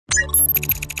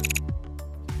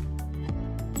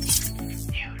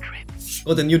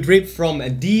Got a new drip from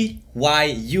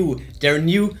DYU, their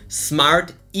new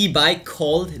smart e-bike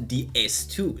called the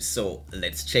S2. So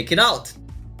let's check it out.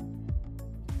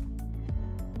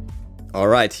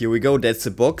 Alright, here we go. That's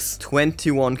the box.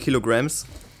 21 kilograms.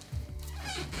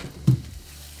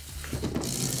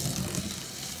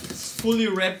 It's fully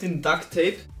wrapped in duct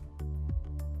tape.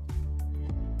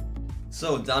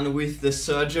 So, done with the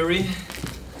surgery.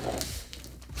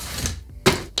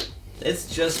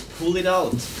 Let's just pull it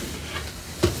out.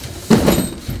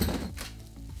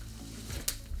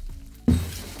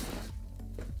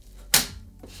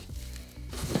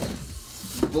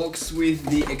 Box with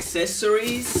the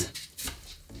accessories,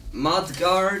 mud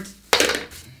guard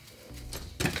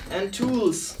and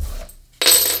tools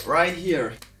right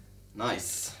here.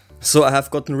 Nice. So I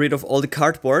have gotten rid of all the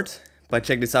cardboard, but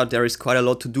check this out, there is quite a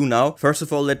lot to do now. First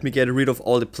of all, let me get rid of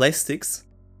all the plastics.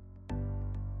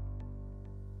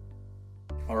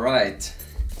 Alright.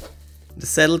 The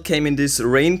saddle came in this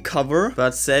rain cover,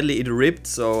 but sadly it ripped,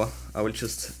 so I will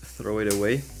just throw it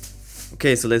away.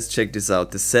 Okay, so let's check this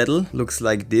out. The saddle looks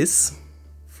like this.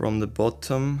 From the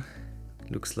bottom,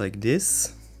 looks like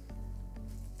this.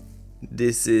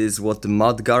 This is what the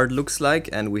mud guard looks like,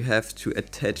 and we have to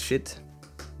attach it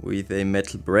with a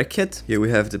metal bracket. Here we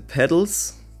have the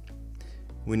pedals.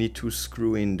 We need to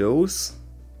screw in those.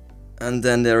 And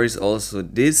then there is also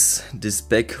this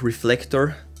back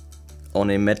reflector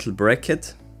on a metal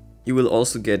bracket. You will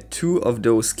also get 2 of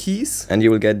those keys, and you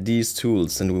will get these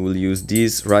tools, and we will use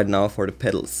these right now for the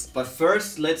pedals. But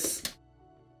first, let's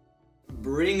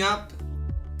bring up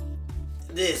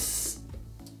this.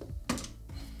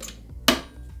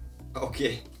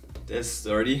 Okay, that's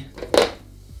sturdy.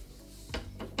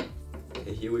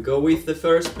 Okay, here we go with the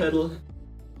first pedal.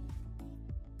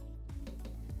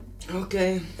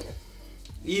 Okay,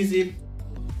 easy.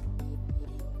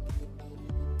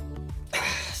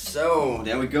 So,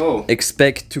 there we go.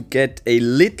 Expect to get a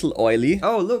little oily.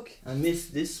 Oh, look, I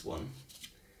missed this one.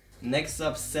 Next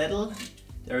up, saddle.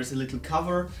 There is a little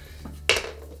cover.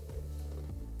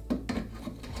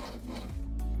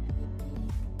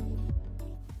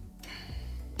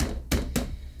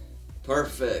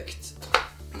 Perfect.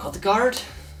 Mud guard.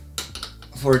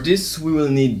 For this we will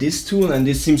need this tool, and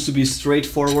this seems to be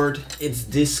straightforward. It's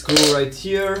this screw right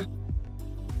here.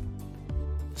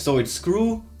 So it's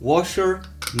screw, washer,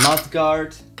 mud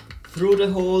guard, through the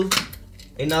hole,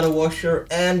 another washer,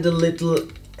 and the little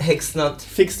hex nut.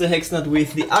 Fix the hex nut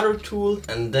with the other tool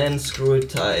and then screw it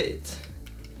tight.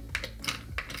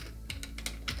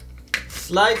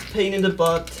 Slight pain in the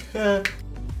butt.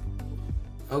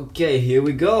 Okay, here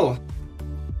we go.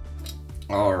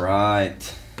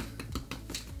 Alright.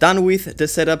 Done with the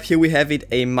setup. Here we have it,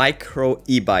 a micro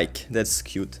e-bike. That's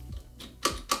cute.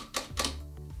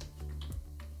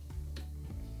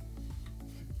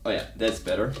 Oh yeah, that's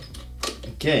better.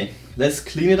 Okay, let's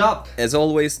clean it up. As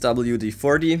always,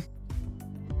 WD-40.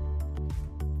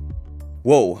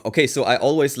 Whoa, okay, so I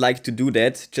always like to do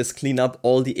that. Just clean up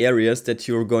all the areas that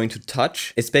you're going to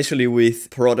touch, especially with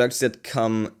products that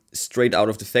come straight out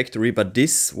of the factory, but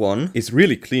this one is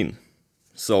really clean.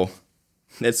 So,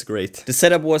 that's great. The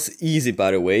setup was easy, by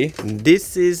the way.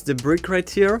 This is the brick right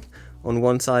here. On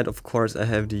one side, of course, I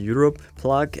have the Europe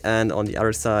plug, and on the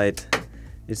other side,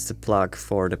 it's the plug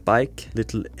for the bike.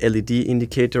 Little LED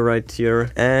indicator right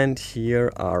here. And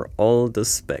here are all the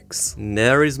specs.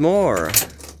 There is more.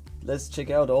 Let's check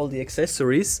out all the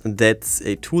accessories. That's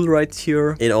a tool right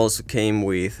here. It also came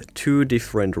with 2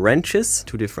 different wrenches,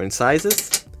 2 different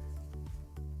sizes.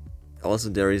 Also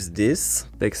there is this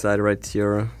backside right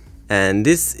here. And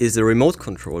this is a remote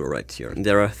controller right here.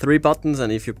 There are 3 buttons,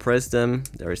 and if you press them,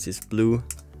 there is this blue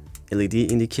LED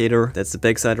indicator. That's the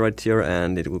backside right here,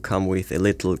 and it will come with a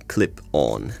little clip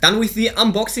on. Done with the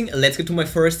unboxing, let's get to my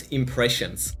first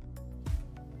impressions.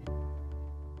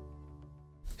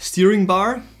 Steering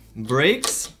bar,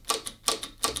 brakes.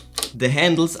 The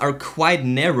handles are quite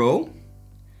narrow.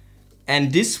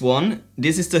 And this one,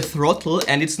 this is the throttle,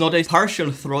 and it's not a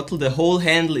partial throttle, the whole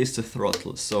handle is the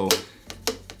throttle. So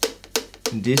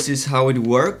this is how it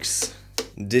works.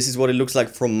 This is what it looks like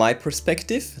from my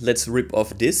perspective. Let's rip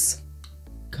off this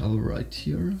cover right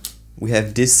here. We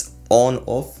have this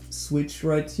on-off switch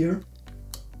right here.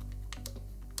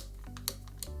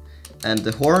 And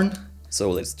the horn.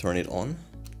 So let's turn it on.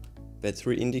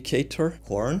 Battery indicator,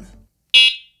 horn.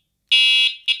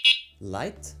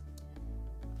 Light.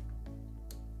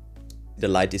 The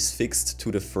light is fixed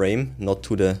to the frame, not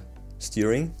to the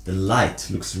steering. The light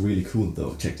looks really cool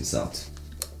though, check this out.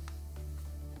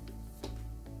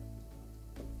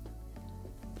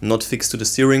 Not fixed to the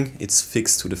steering, it's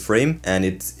fixed to the frame, and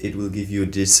it will give you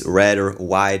this rather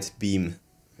wide beam.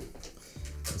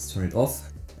 Let's turn it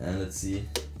off and let's see.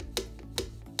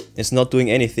 It's not doing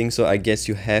anything, so I guess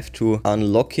you have to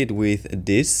unlock it with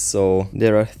this. So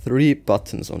there are 3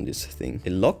 buttons on this thing. A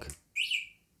lock.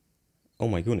 Oh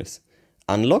my goodness.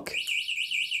 Unlock.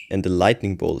 And the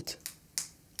lightning bolt.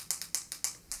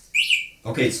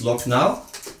 Okay, it's locked now.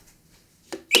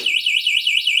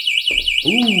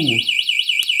 Ooh.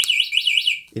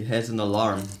 It has an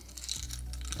alarm.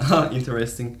 Ah,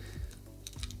 interesting.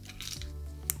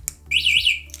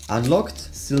 Unlocked.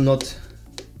 Still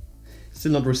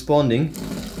not responding.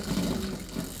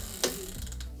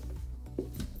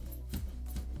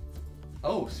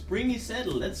 Oh, springy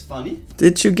saddle, that's funny.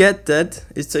 Did you get that?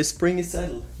 It's a springy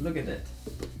saddle. Look at that.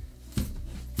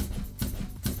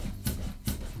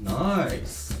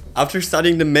 Nice. After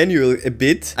studying the manual a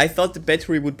bit, I thought the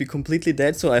battery would be completely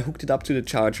dead, so I hooked it up to the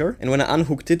charger. And when I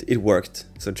unhooked it, it worked.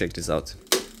 So check this out.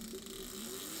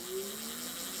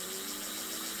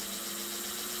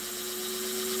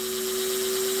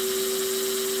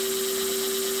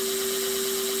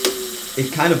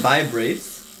 It kind of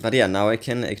vibrates, but yeah, now I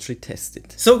can actually test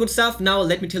it. So good stuff. Now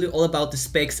let me tell you all about the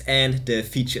specs and the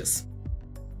features.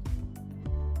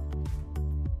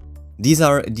 These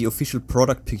are the official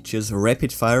product pictures,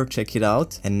 rapid fire, check it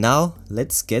out. And now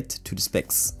let's get to the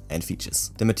specs and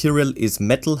features. The material is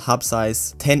metal, hub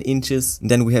size 10 inches.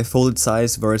 Then we have folded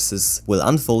size versus, well,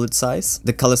 unfolded size.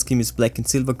 The color scheme is black and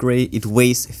silver gray. It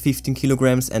weighs 15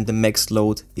 kilograms and the max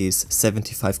load is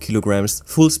 75 kilograms.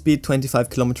 Full speed 25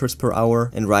 kilometers per hour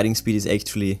and riding speed is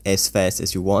actually as fast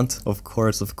as you want. Of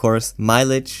course.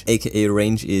 Mileage, aka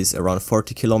range, is around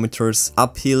 40 kilometers.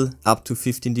 Uphill up to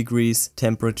 15 degrees.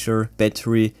 Temperature,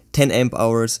 battery 10 amp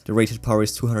hours, the rated power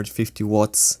is 250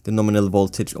 watts, the nominal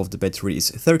voltage of the battery is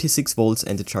 36 volts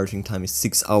and the charging time is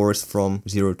 6 hours from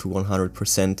 0 to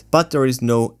 100%, but there is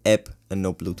no app and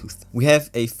no Bluetooth. We have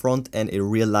a front and a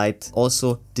rear light,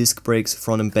 also disc brakes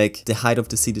front and back. The height of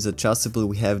the seat is adjustable.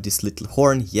 We have this little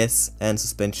horn, yes, and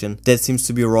suspension. That seems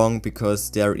to be wrong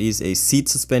because there is a seat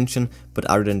suspension, but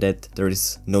other than that there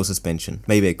is no suspension.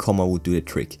 Maybe a comma would do the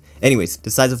trick. Anyways, the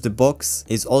size of the box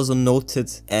is also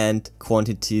noted and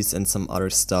quantities and some other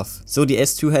stuff. So the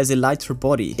S2 has a lighter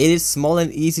body. It is small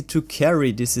and easy to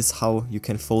carry. This is how you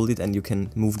can fold it and you can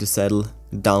move the saddle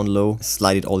down low,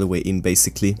 slide it all the way in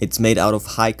basically. It's made out of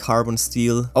high carbon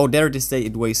steel. Oh, there they say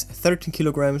it weighs 13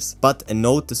 kilograms, but a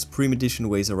note, the Supreme Edition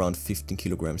weighs around 15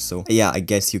 kilograms. So yeah, I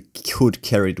guess you could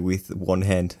carry it with one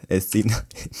hand as seen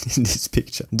in this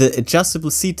picture. The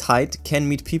adjustable seat height can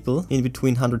meet people in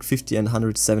between 150 and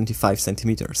 175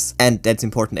 centimeters. And that's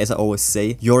important, as I always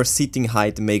say, your seating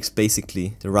height makes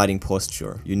basically the riding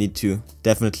posture. You need to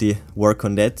definitely work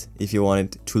on that if you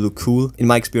want it to look cool. In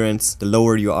my experience, the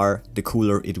lower you are, the cooler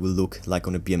it will look like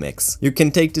on a BMX. You can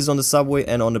take this on the subway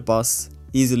and on the bus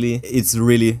easily. It's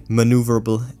really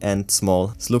maneuverable and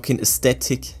small. It's looking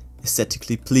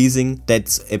aesthetically pleasing.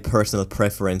 That's a personal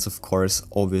preference, of course,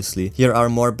 obviously. Here are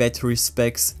more battery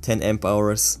specs, 10 amp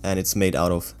hours, and it's made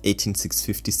out of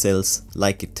 18650 cells,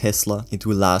 like a Tesla. It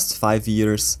will last 5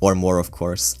 years or more, of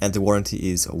course, and the warranty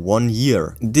is 1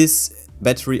 year. This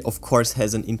battery, of course,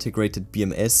 has an integrated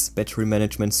BMS, battery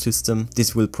management system.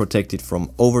 This will protect it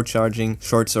from overcharging,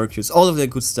 short circuits, all of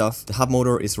that good stuff. The hub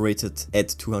motor is rated at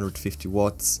 250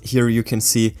 watts. Here you can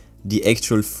see the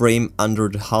actual frame under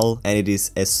the hull, and it is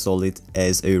as solid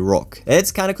as a rock.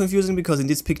 It's kind of confusing because in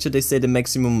this picture they say the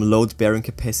maximum load bearing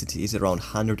capacity is around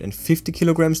 150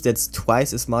 kilograms. That's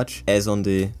twice as much as on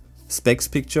the specs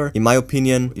picture. In my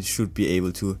opinion, it should be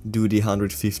able to do the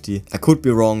 150. I could be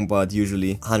wrong, but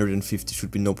usually 150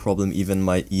 should be no problem. Even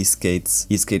my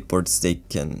e-skateboards, they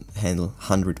can handle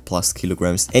 100 plus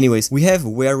kilograms. Anyways, we have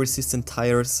wear resistant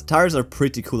tires. Tires are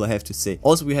pretty cool, I have to say.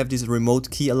 Also, we have this remote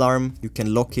key alarm. You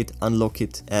can lock it, unlock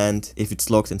it, and if it's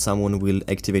locked and someone will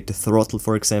activate the throttle,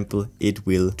 for example, it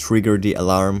will trigger the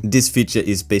alarm. This feature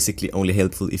is basically only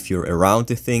helpful if you're around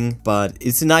the thing, but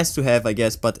it's nice to have, I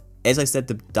guess. But as I said,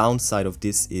 the downside of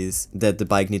this is that the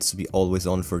bike needs to be always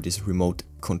on for this remote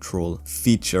control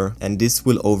feature, and this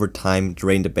will over time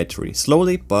drain the battery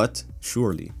slowly but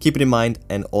surely. Keep it in mind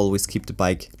and always keep the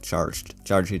bike charged.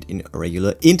 Charge it in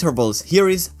regular intervals. Here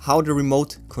is how the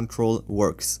remote control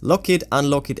works. Lock it,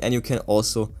 unlock it, and you can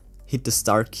also hit the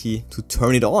start key to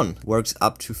turn it on. Works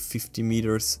up to 50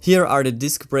 meters. Here are the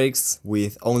disc brakes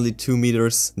with only 2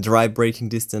 meters dry braking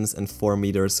distance and 4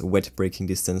 meters wet braking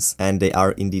distance, and they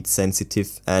are indeed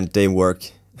sensitive and they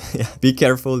work Yeah, be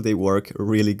careful, they work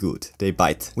really good. They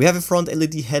bite. We have a front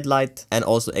LED headlight and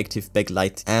also active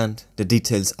backlight, and the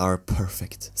details are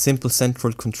perfect. Simple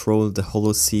central control, the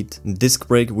hollow seat, disc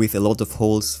brake with a lot of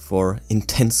holes for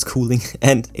intense cooling,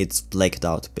 and it's blacked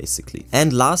out basically.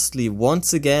 And lastly,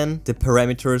 once again, the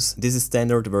parameters. This is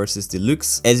standard versus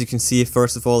deluxe. As you can see,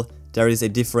 first of all, there is a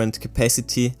different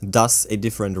capacity, thus a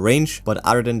different range, but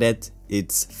other than that,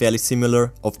 it's fairly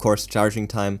similar. Of course, charging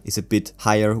time is a bit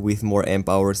higher with more amp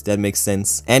hours, that makes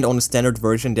sense. And on the standard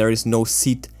version, there is no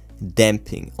seat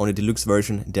damping. On the deluxe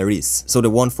version, there is. So the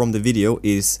one from the video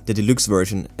is the deluxe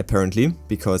version, apparently,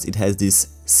 because it has this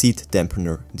seat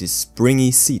dampener, this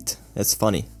springy seat. That's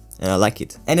funny. And I like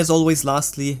it. And as always,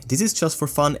 lastly, this is just for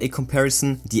fun, a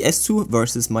comparison, the S2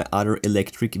 versus my other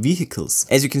electric vehicles.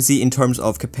 As you can see, in terms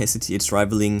of capacity, it's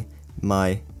rivaling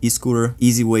my e-scooter.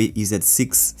 Easyway is at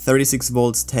 36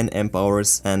 volts, 10 amp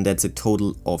hours, and that's a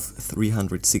total of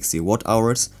 360 watt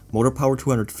hours. Motor power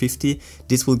 250.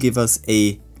 This will give us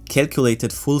a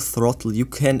calculated full throttle. You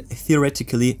can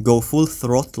theoretically go full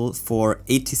throttle for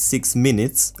 86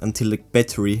 minutes until the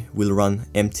battery will run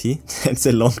empty. That's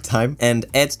a long time. And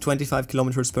at 25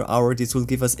 kilometers per hour, this will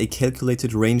give us a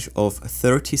calculated range of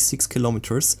 36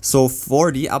 kilometers. So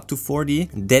 40 up to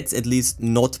 40, that's at least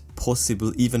not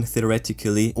possible even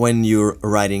theoretically when you're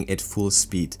riding at full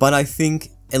speed. But I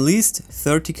think at least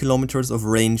 30 kilometers of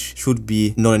range should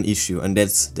be not an issue, and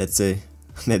that's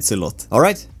a lot.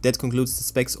 Alright, that concludes the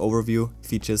specs, overview,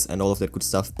 features and all of that good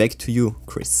stuff. Back to you,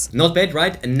 Chris. Not bad,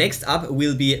 right? Next up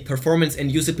will be performance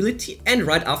and usability, and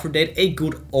right after that a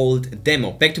good old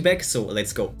demo. Back to back, so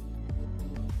let's go.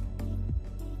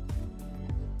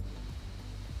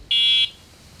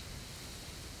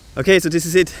 Okay, so this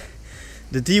is it.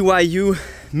 The DYU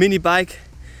mini bike.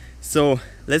 So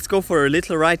let's go for a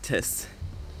little ride test.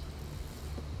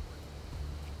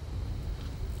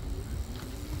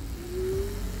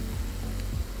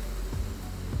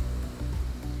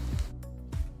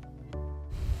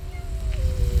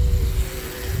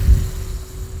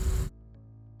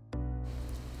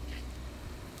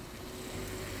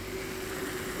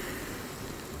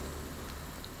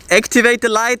 Activate the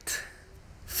light,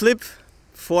 flip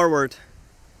forward.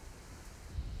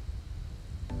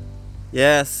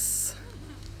 Yes.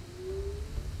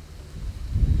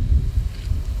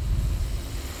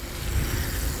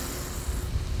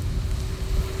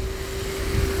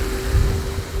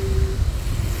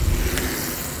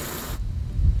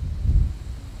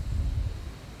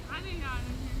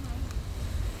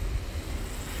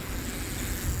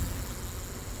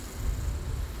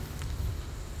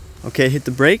 Okay, hit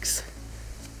the brakes.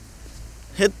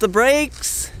 Hit the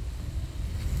brakes.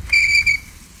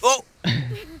 Oh!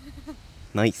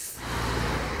 Nice.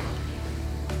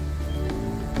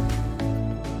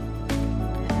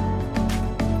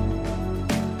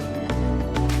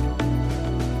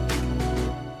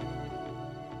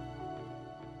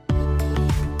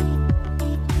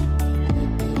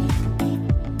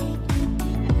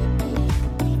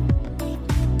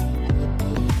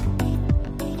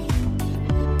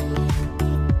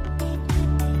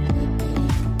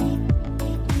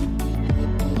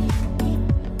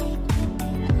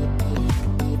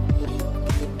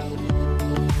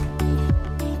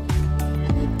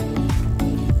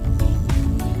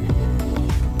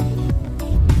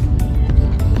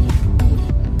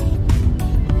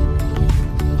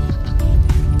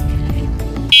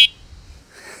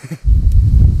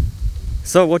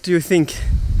 So, what do you think?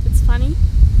 It's funny,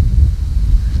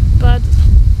 but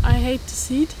I hate the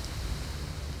seat.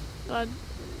 But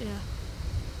yeah,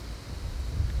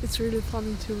 it's really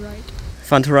fun to ride.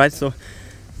 Fun to ride. So,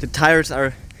 the tires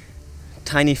are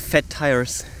tiny, fat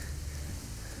tires.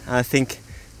 I think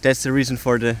that's the reason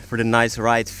for the nice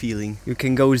ride feeling. You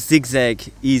can go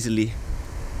zigzag easily.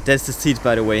 That's the seat,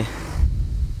 by the way.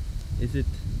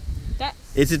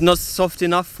 Is it not soft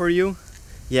enough for you?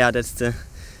 Yeah, that's the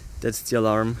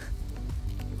alarm.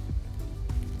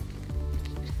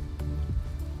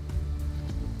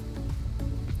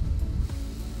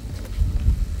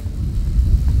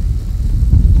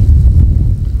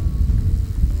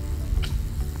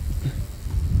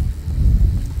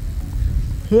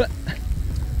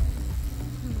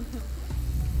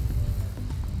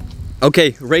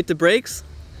 Okay, rate the brakes.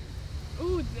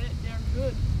 Oh, they're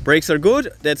good. Brakes are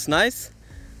good, that's nice.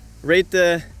 Rate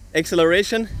the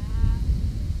acceleration.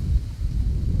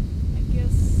 I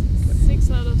guess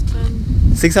 6 out of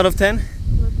 10. 6 out of 10? Yeah.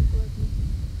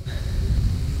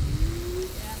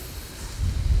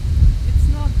 It's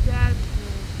not that good,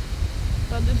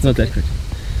 but it's Not okay. that great.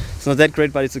 It's not that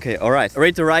great, but it's okay. Alright,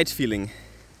 rate the ride feeling.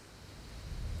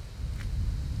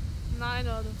 9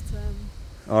 out of 10.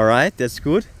 Alright, that's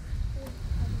good.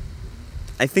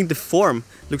 I think the form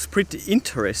looks pretty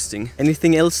interesting.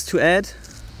 Anything else to add?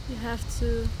 You have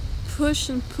to push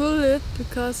and pull it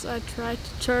because I tried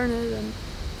to turn it and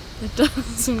it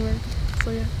doesn't work.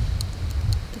 So yeah,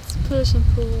 it's push and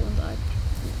pull and I...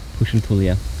 Push and pull,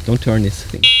 yeah. Don't turn this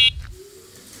thing.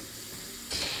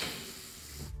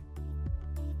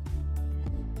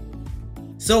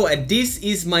 So this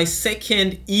is my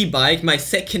second e-bike, my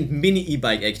second mini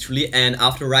e-bike actually, and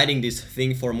after riding this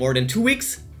thing for more than 2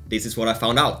 weeks, this is what I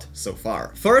found out so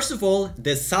far. First of all,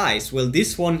 the size. Well,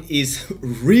 this one is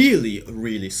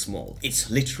really small. It's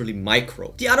literally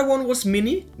micro. The other one was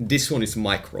mini, this one is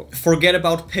micro. Forget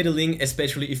about pedaling,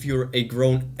 especially if you're a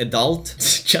grown adult.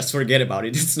 Just forget about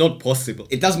it, it's not possible.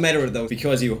 It doesn't matter though,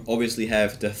 because you obviously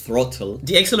have the throttle.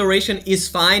 The acceleration is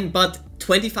fine, but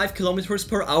 25 kilometers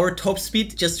per hour top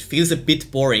speed just feels a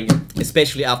bit boring,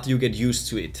 especially after you get used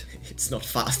to it. It's not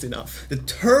fast enough. The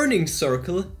turning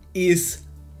circle is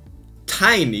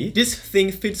tiny. This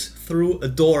thing fits through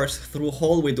doors, through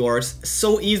hallway doors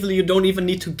so easily you don't even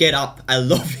need to get up. I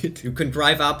love it. You can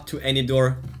drive up to any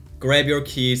door, grab your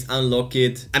keys, unlock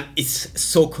it, and it's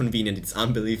so convenient, it's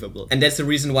unbelievable. And that's the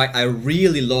reason why I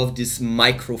really love this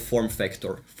micro form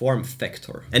factor.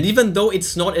 And even though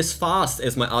it's not as fast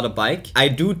as my other bike, I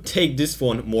do take this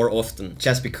one more often,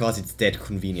 just because it's that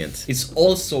convenient. It's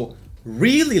also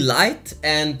really light,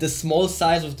 and the small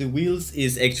size of the wheels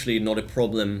is actually not a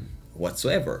problem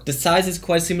whatsoever. The size is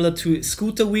quite similar to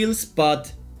scooter wheels,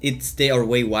 but they are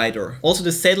way wider. Also,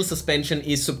 the saddle suspension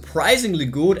is surprisingly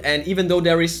good, and even though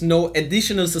there is no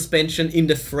additional suspension in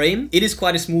the frame, it is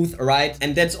quite a smooth ride,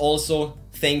 and that's also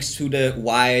thanks to the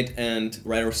wide and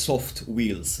rather soft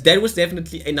wheels. That was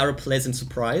definitely another pleasant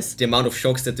surprise. The amount of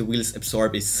shocks that the wheels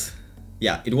absorb is...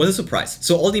 yeah, it was a surprise.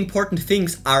 So all the important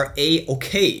things are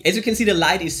A-okay. As you can see, the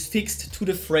light is fixed to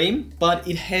the frame, but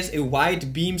it has a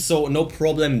wide beam, so no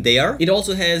problem there. It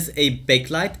also has a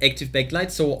backlight, active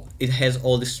backlight, so it has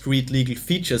all the street legal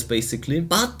features basically.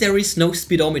 But there is no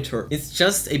speedometer. It's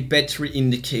just a battery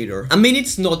indicator. I mean,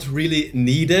 it's not really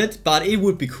needed, but it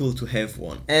would be cool to have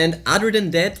one. And other than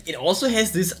that, it also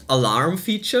has this alarm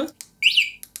feature.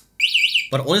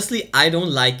 But honestly, I don't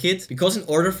like it, because in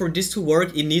order for this to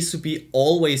work, it needs to be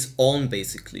always on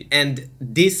basically. And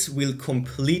this will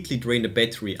completely drain the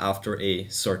battery after a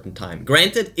certain time.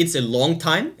 Granted, it's a long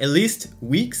time, at least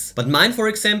weeks, but mine, for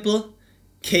example,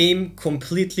 came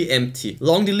completely empty.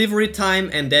 Long delivery time,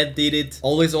 and that did it.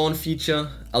 Always on feature,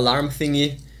 alarm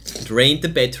thingy, drained the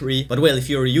battery. But well, if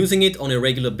you're using it on a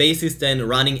regular basis, then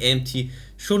running empty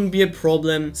shouldn't be a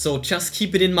problem, so just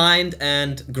keep it in mind.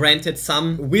 And granted,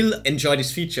 some will enjoy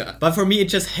this feature, but for me it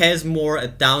just has more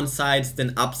downsides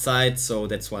than upsides, so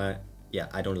that's why, yeah,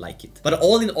 I don't like it. But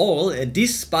all in all,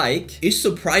 this bike is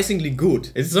surprisingly good.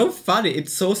 It's so funny,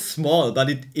 it's so small, but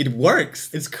it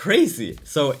works. It's crazy.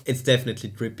 So it's definitely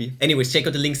trippy. Anyways, check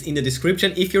out the links in the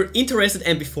description if you're interested,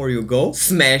 and before you go,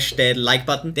 smash that like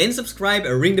button, then subscribe,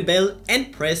 ring the bell,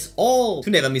 and press all to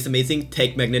never miss amazing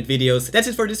tech magnet videos. That's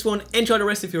it for this one. Enjoy the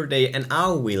rest of your day, and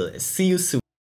I will see you soon.